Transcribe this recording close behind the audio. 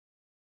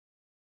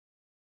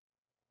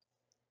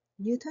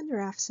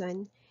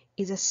Newton-Raphson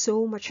is a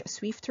so much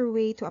swifter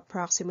way to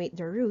approximate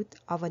the root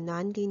of a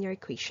nonlinear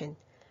equation.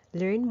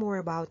 Learn more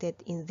about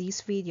it in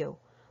this video.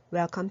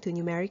 Welcome to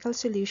Numerical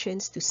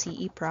Solutions to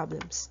CE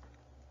Problems.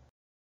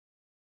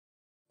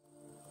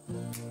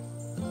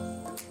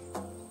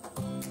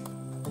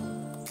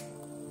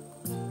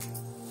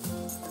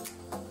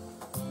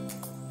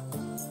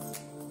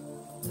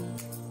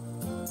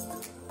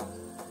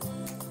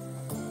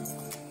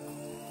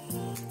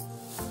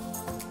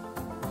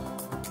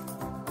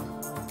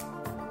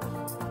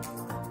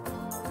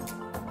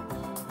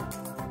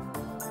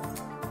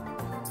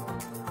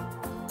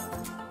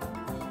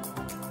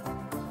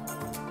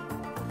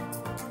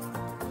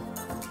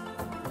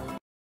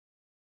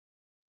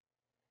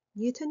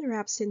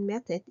 Newton-Raphson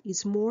method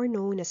is more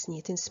known as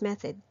Newton's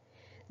method.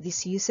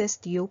 This uses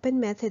the open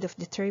method of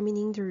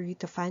determining the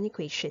root of an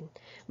equation,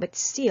 but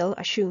still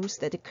assumes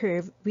that the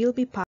curve will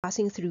be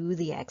passing through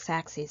the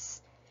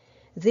x-axis.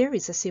 There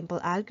is a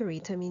simple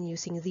algorithm in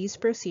using this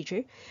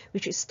procedure,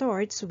 which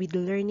starts with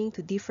learning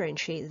to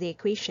differentiate the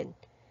equation.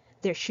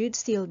 There should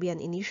still be an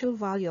initial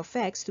value of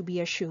x to be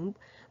assumed,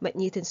 but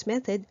Newton's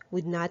method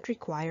would not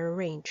require a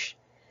range.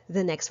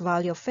 The next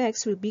value of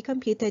x will be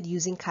computed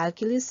using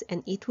calculus,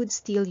 and it would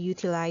still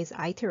utilize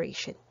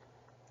iteration.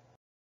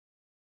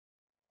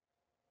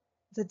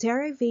 The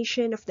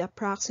derivation of the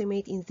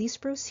approximate in this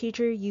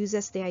procedure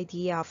uses the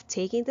idea of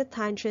taking the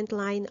tangent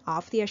line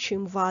of the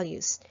assumed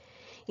values.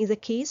 In the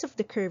case of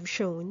the curve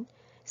shown,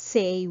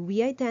 say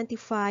we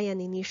identify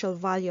an initial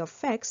value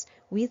of x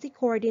with the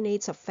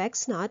coordinates of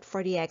x0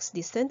 for the x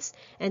distance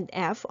and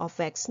f of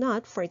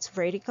x0 for its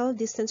vertical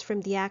distance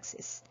from the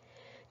axis.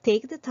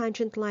 Take the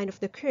tangent line of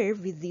the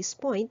curve with this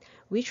point,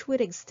 which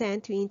would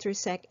extend to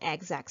intersect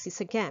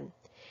x-axis again,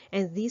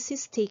 and this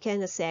is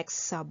taken as x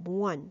sub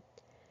 1.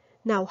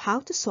 Now, how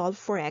to solve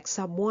for x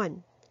sub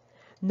 1?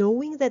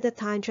 Knowing that the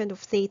tangent of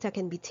theta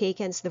can be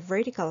taken as the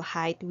vertical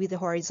height with the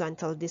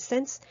horizontal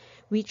distance,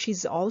 which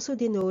is also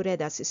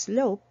denoted as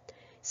slope,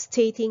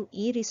 stating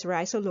it is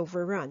rise all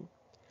over run.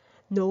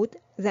 Note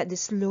that the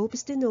slope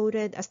is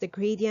denoted as the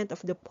gradient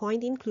of the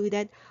point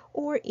included,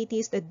 or it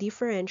is the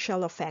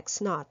differential of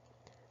x0.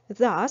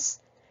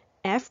 Thus,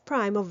 f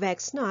prime of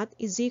x0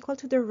 is equal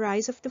to the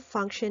rise of the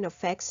function of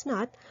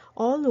x0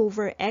 all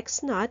over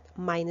x0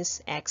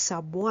 minus x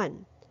sub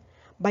 1.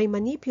 By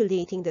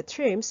manipulating the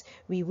terms,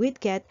 we would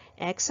get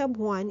x sub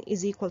 1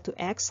 is equal to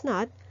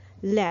x0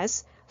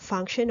 less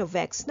function of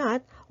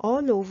x0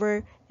 all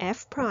over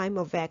f prime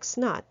of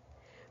x0,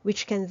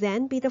 which can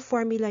then be the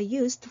formula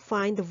used to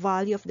find the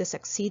value of the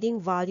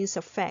succeeding values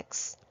of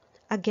x.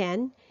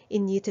 Again,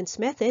 in Newton's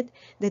method,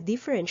 the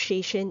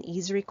differentiation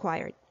is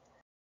required.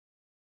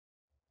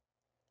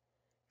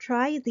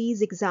 Try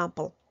this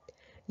example.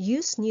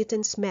 Use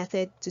Newton's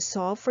method to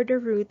solve for the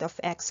root of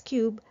x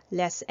cubed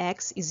less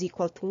x is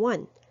equal to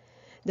 1.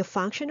 The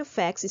function of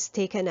x is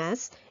taken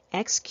as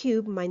x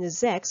cubed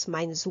minus x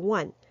minus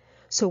 1.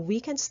 So we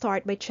can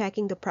start by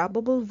checking the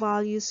probable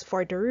values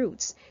for the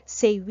roots.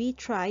 Say we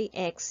try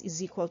x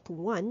is equal to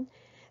 1.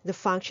 The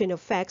function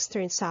of x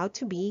turns out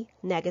to be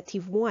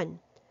negative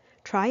 1.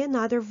 Try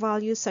another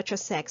value such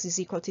as x is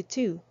equal to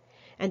 2,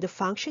 and the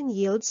function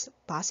yields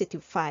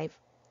positive 5.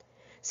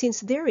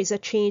 Since there is a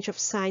change of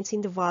signs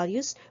in the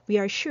values, we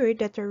are sure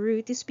that the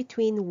root is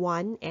between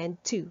 1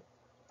 and 2.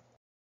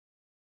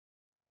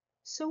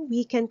 So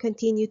we can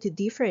continue to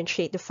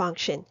differentiate the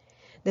function.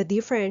 The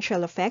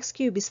differential of x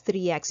cubed is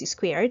 3x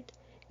squared,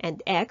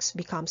 and x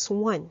becomes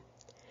 1.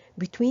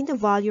 Between the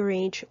value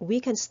range, we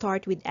can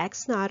start with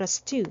x0 as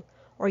 2,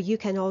 or you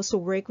can also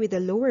work with the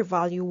lower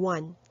value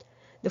 1.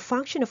 The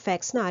function of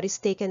x0 is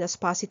taken as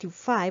positive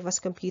 5 as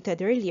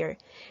computed earlier,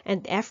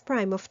 and f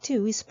prime of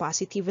 2 is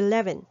positive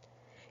 11.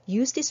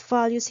 Use these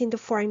values in the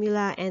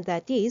formula, and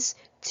that is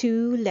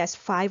 2 less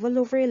 5 all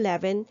over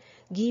 11,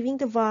 giving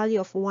the value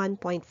of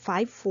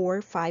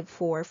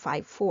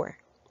 1.545454.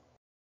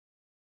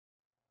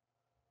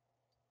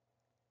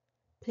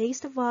 Place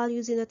the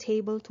values in a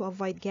table to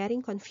avoid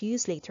getting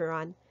confused later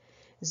on.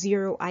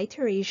 Zero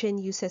iteration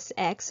uses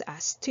x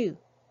as 2,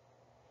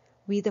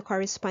 with the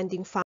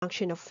corresponding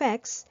function of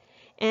x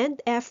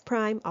and f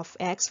prime of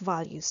x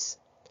values.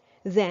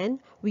 Then,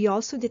 we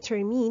also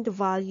determine the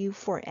value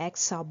for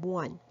x sub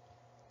 1.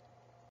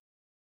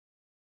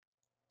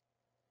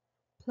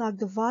 Plug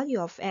the value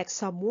of x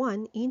sub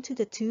 1 into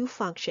the two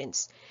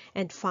functions,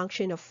 and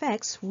function of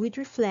x would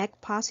reflect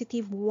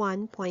positive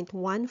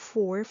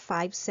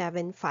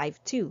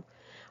 1.145752,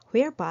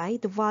 whereby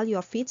the value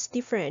of its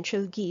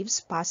differential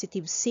gives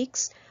positive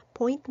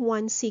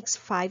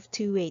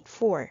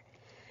 6.165284.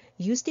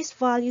 Use these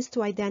values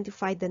to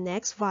identify the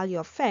next value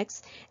of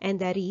x, and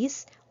that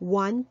is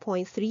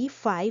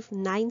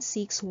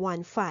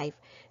 1.359615.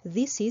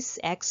 This is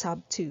x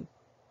sub 2.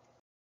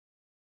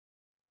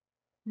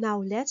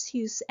 Now let's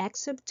use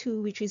x sub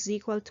 2, which is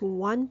equal to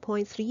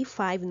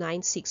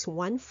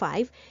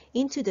 1.359615,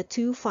 into the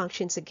two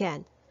functions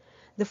again.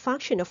 The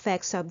function of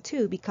x sub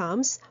 2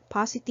 becomes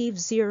positive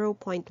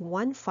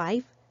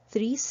 0.15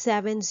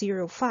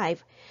 4.3705,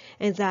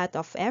 and that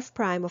of f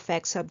prime of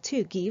x sub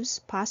 2 gives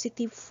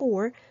positive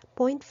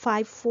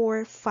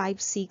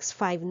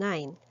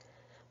 4.545659.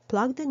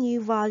 Plug the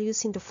new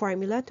values in the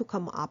formula to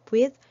come up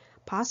with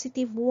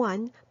positive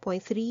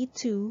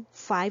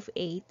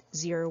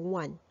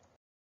 1.325801.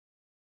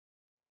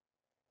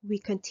 We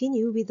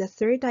continue with the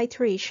third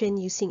iteration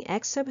using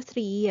x sub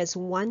 3 as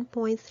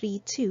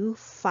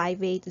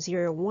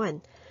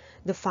 1.325801.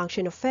 The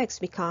function of x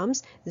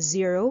becomes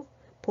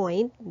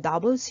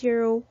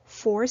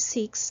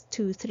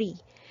 0.004623,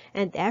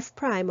 and f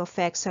prime of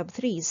x sub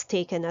 3 is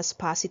taken as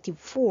positive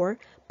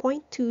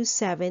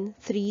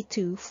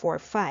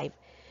 4.273245.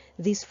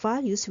 These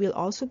values will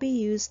also be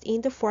used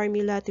in the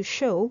formula to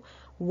show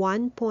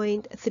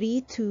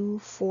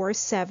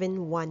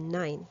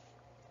 1.324719.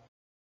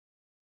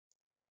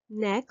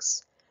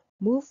 Next,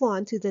 move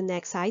on to the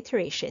next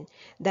iteration,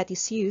 that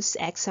is use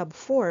x sub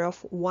 4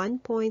 of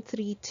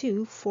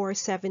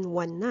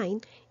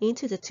 1.324719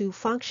 into the two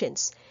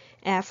functions.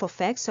 F of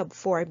x sub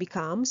 4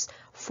 becomes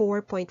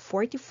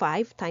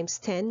 4.45 times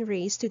 10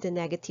 raised to the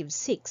negative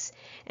 6,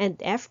 and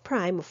f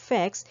prime of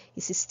x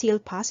is still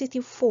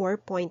positive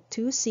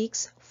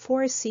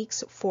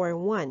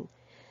 4.264641.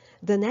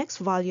 The next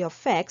value of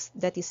x,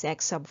 that is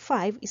x sub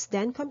 5, is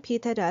then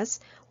computed as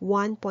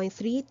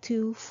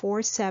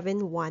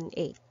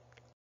 1.324718.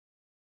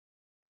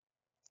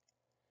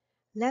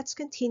 Let's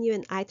continue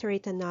and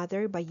iterate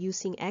another by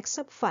using x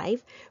sub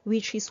 5,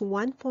 which is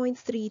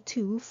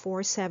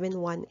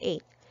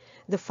 1.324718.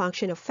 The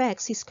function of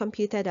x is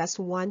computed as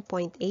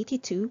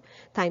 1.82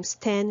 times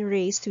 10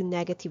 raised to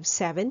negative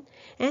 7,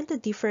 and the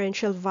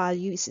differential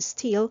value is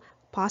still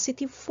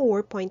positive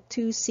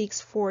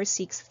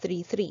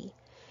 4.264633.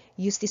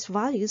 Use these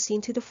values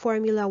into the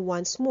formula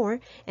once more,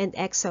 and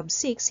x sub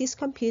 6 is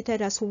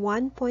computed as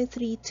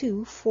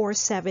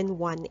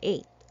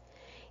 1.324718.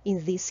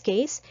 In this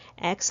case,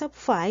 x sub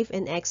 5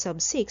 and x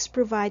sub 6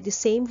 provide the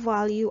same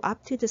value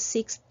up to the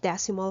 6th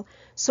decimal,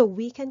 so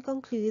we can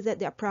conclude that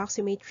the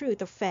approximate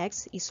root of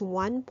x is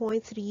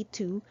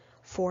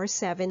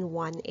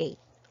 1.324718.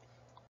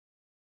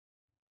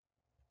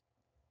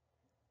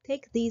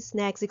 Take this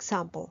next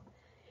example.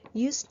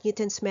 Use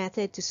Newton's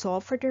method to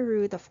solve for the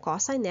root of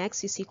cosine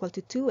x is equal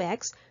to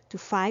 2x to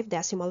 5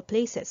 decimal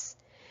places.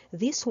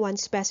 This one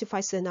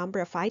specifies the number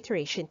of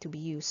iterations to be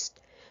used.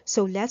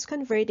 So let's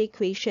convert the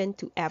equation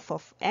to f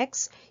of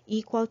x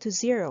equal to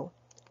 0.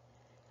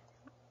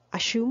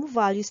 Assume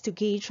values to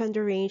gauge on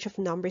the range of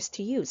numbers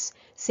to use.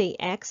 Say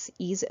x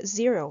is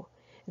 0.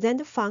 Then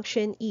the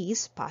function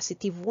is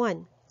positive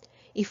 1.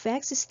 If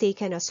x is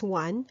taken as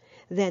 1,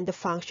 then the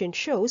function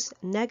shows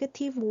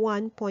negative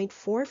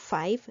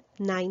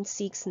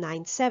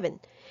 1.459697.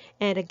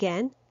 And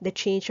again, the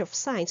change of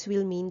signs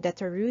will mean that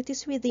the root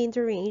is within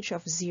the range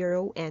of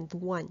 0 and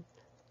 1.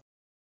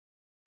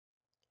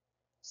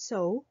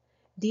 So,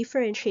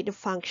 differentiate the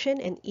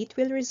function and it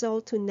will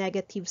result to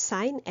negative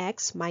sine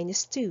x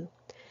minus 2.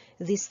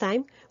 This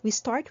time, we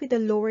start with the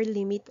lower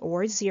limit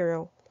or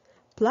 0.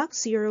 Plug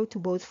 0 to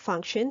both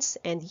functions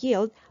and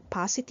yield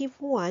positive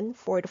 1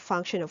 for the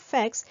function of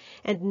x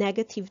and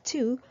negative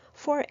 2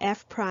 for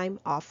f prime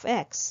of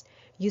x.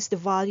 Use the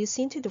values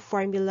into the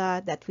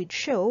formula that would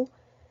show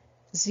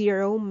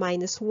 0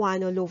 minus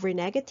 1 all over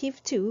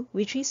negative 2,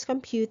 which is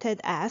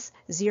computed as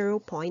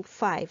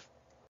 0.5.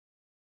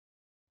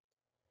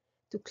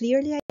 To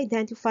clearly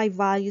identify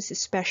values,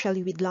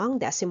 especially with long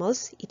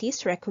decimals, it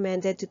is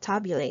recommended to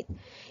tabulate.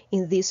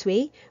 In this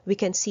way, we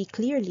can see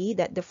clearly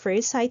that the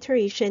first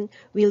iteration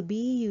will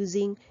be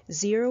using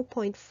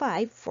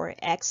 0.5 for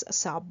x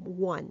sub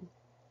 1.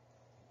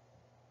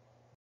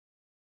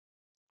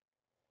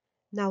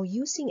 Now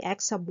using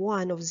x sub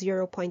 1 of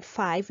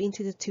 0.5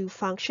 into the two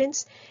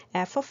functions,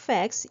 f of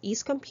x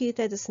is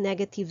computed as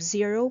negative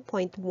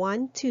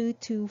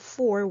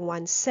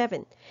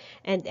 0.122417,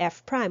 and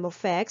f prime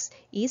of x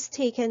is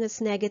taken as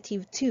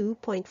negative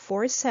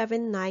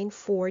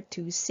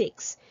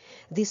 2.479426.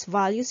 These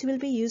values will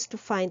be used to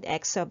find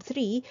x sub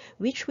 3,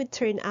 which would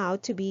turn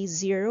out to be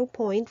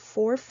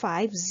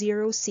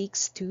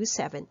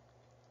 0.450627.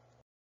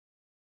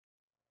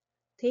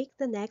 Take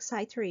the next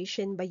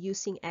iteration by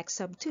using x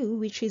sub 2,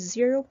 which is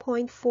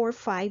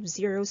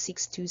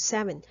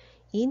 0.450627,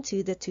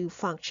 into the two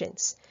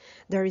functions.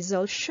 The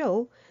results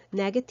show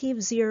negative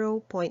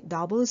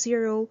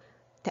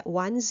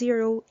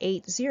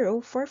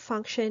 0.001080 for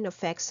function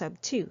of x sub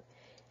 2.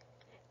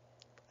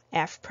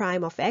 F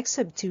prime of x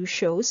sub 2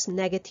 shows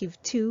negative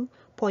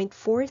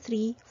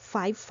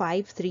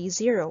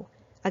 2.435530.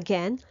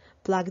 Again,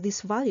 plug these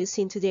values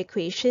into the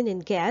equation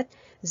and get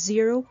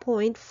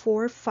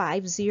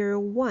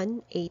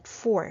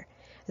 0.450184.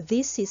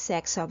 This is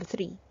x sub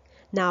 3.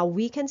 Now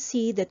we can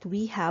see that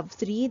we have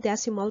 3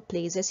 decimal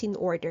places in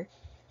order.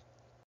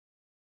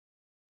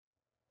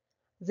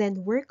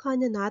 Then work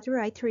on another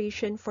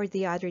iteration for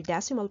the other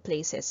decimal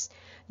places.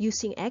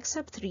 Using x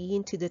sub 3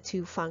 into the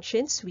two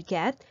functions, we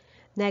get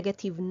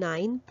negative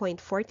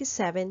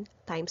 9.47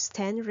 times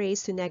 10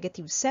 raised to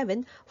negative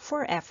 7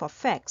 for f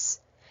of x.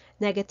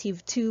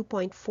 negative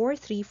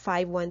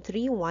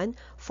 2.435131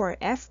 for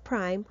f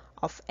prime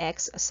of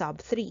x sub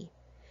 3.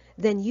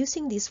 Then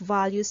using these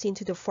values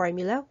into the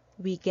formula,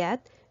 we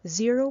get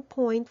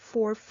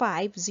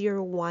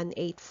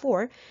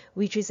 0.450184,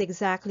 which is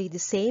exactly the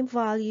same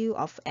value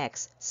of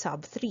x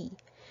sub 3.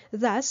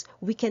 Thus,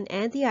 we can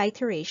end the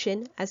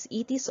iteration as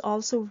it is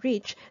also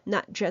reached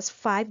not just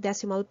 5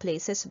 decimal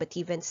places but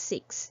even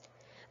 6.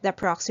 The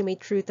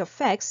approximate root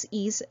of x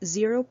is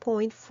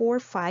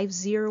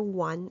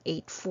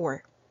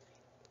 0.450184.